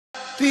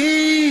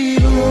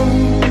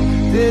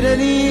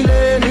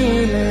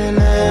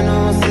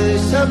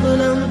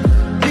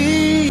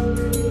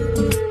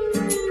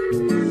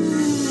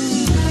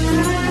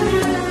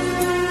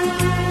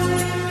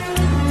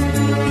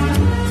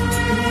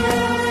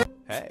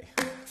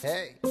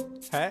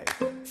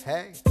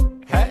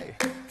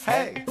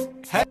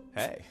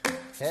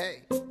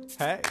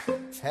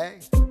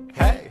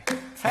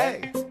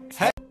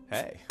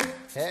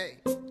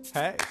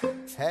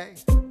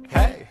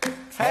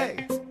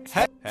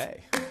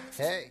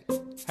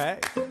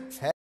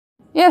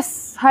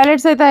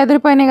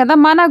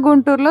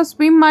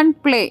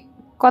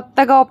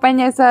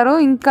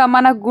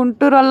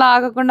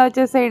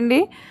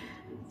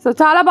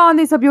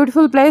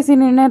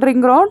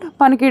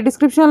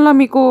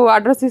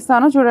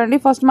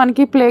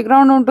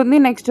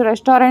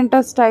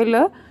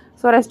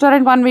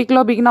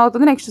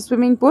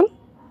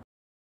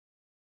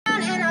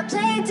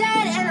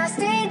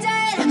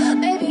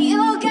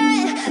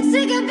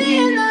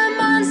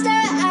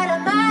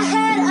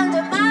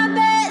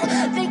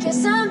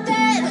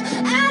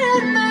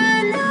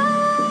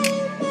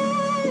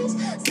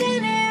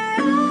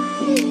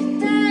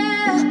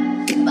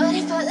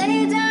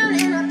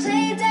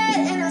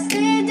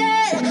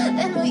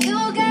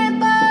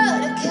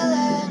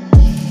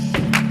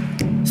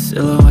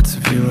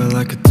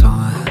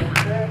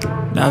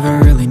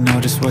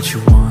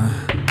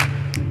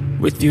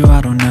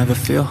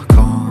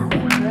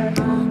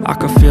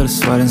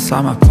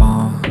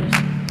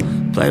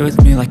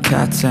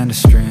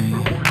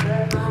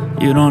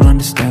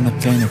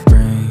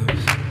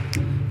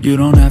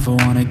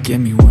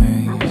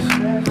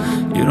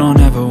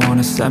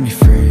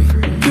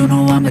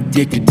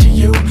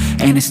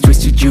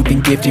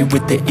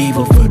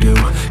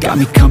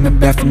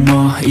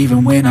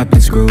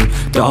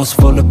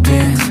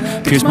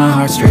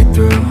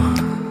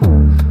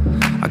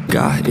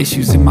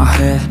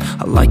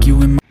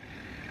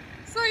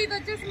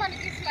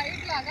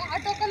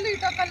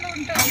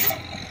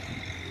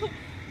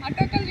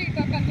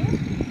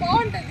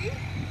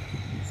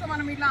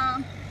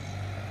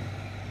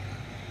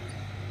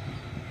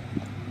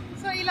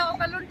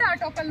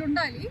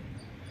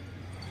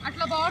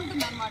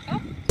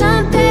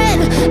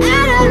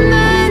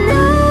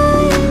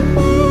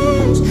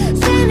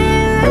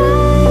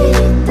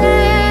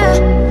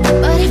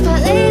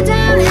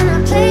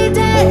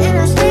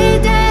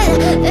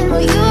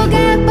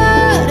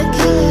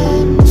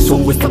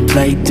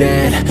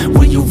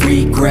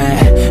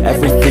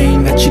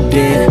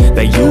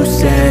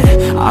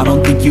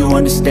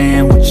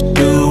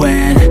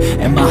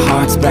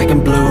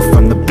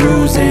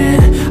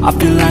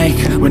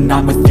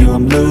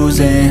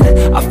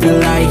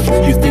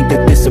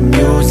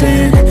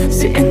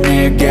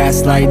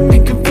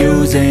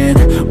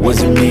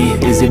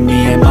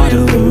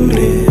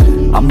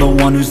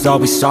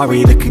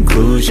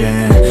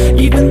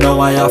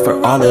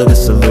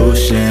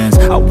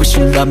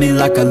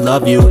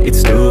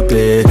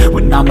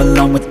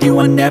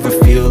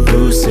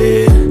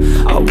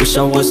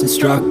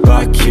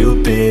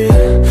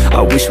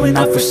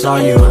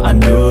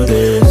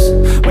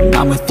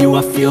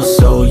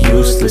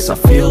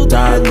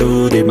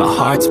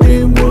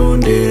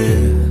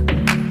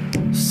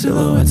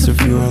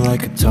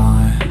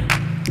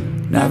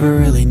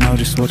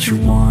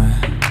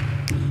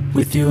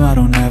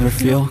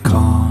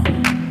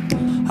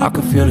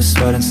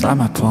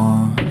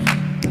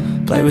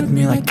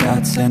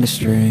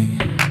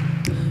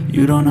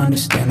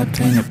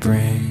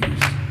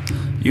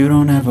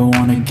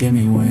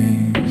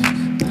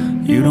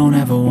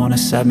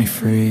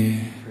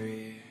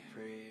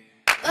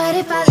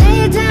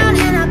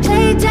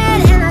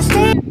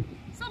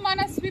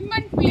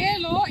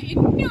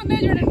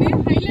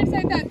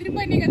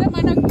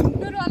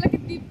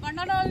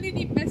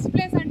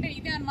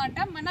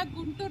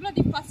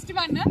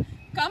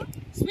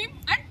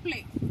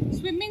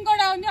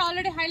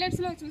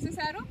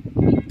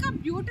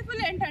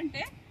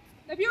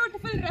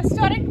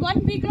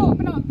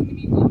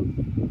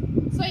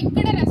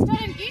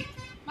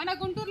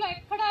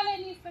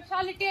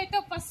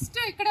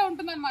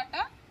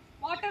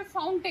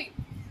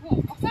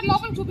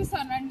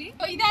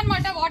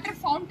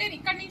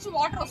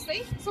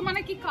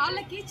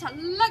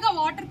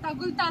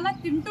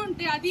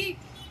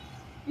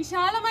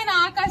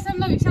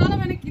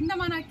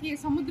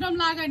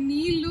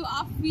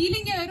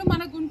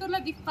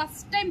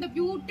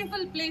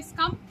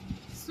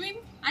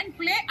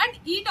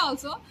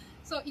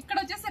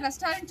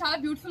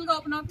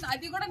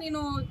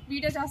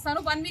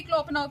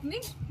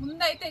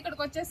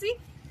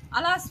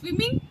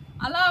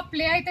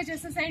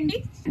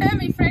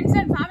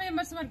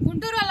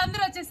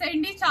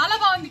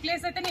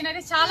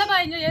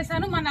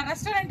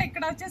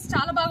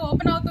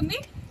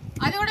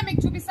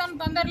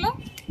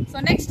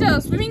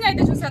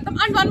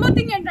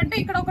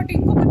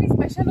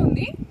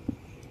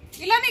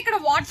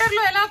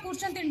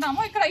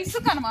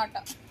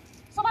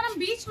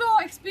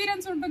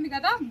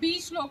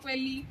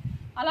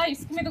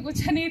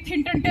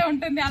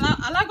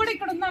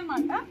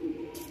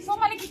So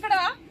మనకి ఇక్కడ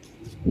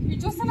మీరు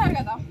చూస్తున్నారు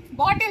కదా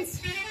బాటిల్స్.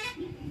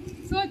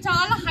 సో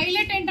చాలా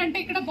హైలైట్ ఏంటంటే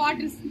ఇక్కడ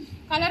బాటిల్స్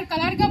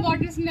కలర్ గా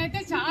బాటిల్స్ అయితే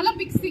చాలా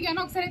పిక్స్ దిగాను.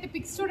 ఒకసారి అయితే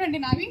పిక్స్ చూడండి,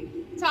 నావి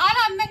చాలా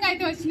అందంగా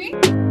అయితే వచ్చినాయి.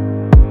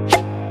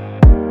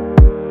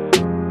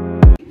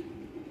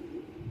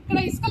 ఇక్కడ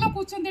ఇసుకలో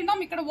కూర్చొని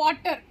తింటాం, ఇక్కడ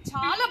వాటర్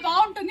చాలా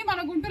బాగుంటుంది. మన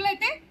గుంటూరులో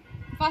అయితే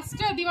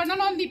first the one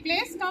and only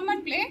place come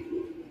and play.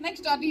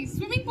 Next అది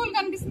స్విమ్మింగ్ పూల్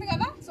కనిపిస్తుంది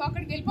కదా, సో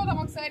అక్కడికి వెళ్ళిపోదాం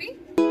ఒకసారి.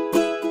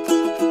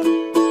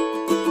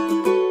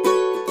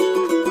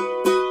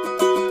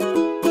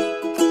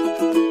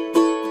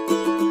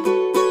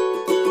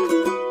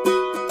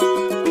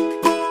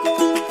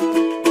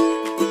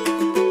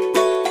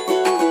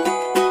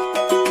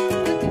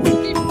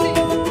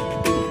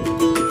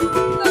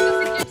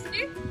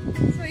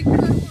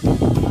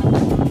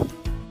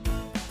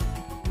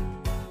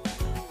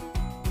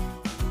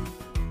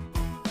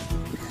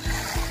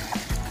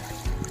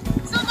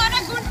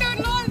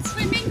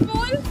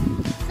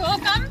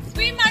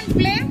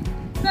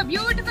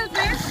 Beautiful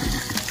place.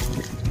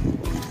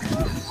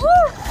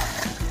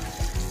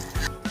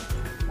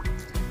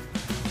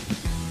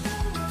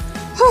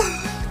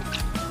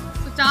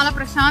 సో చాలా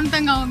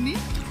ప్రశాంతంగా ఉంది.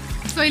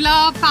 సో ఇలా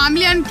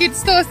ఫ్యామిలీ అండ్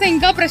కిడ్స్ తో వస్తే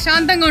ఇంకా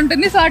ప్రశాంతంగా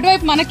ఉంటుంది. సో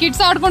అటువైపు మన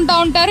కిడ్స్ ఆడుకుంటా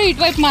ఉంటారు,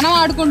 ఇటువైపు మనం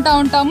ఆడుకుంటా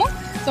ఉంటాము.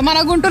 సో మన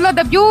గుంటూరులో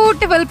ద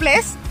బ్యూటిఫుల్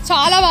ప్లేస్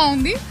చాలా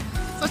బాగుంది.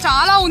 సో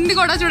చాలా ఉంది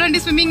కూడా,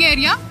 చూడండి స్విమ్మింగ్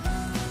ఏరియా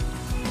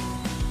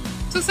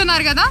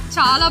చూస్తున్నారు కదా,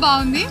 చాలా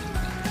బాగుంది.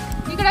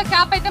 ఇక్కడ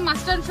క్యాప్ అయితే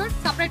must and should,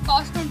 separate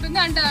cost ఉంటుంది.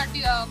 అండ్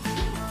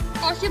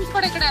కాస్ట్యూమ్స్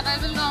కూడా ఇక్కడ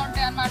అవైలబుల్ గా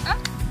ఉంటాయి అన్నమాట.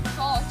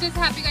 సో వచ్చేసి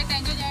హ్యాపీగా అయితే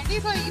ఎంజాయ్ చేయండి.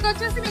 సో ఇది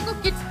వచ్చేసి మీకు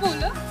కిడ్స్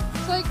పూల్.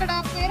 సో ఇక్కడ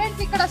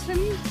పేరెంట్స్ ఇక్కడ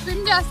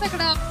స్విమ్ చేస్తే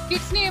ఇక్కడ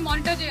కిడ్స్ ని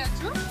మానిటర్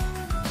చేయొచ్చు.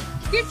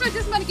 కిడ్స్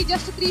వచ్చేసి మనకి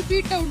జస్ట్ 3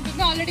 feet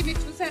ఉంటుంది, ఆల్రెడీ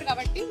మీరు చూసారు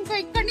కాబట్టి. సో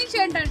ఇక్కడ నుంచి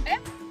ఏంటంటే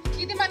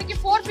ఇది మనకి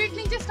 4 feet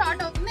నుంచి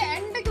స్టార్ట్ అవుతుంది,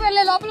 ఎండ్కి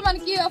వెళ్ళే లోపల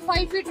మనకి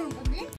 5 feet ఉంటుంది.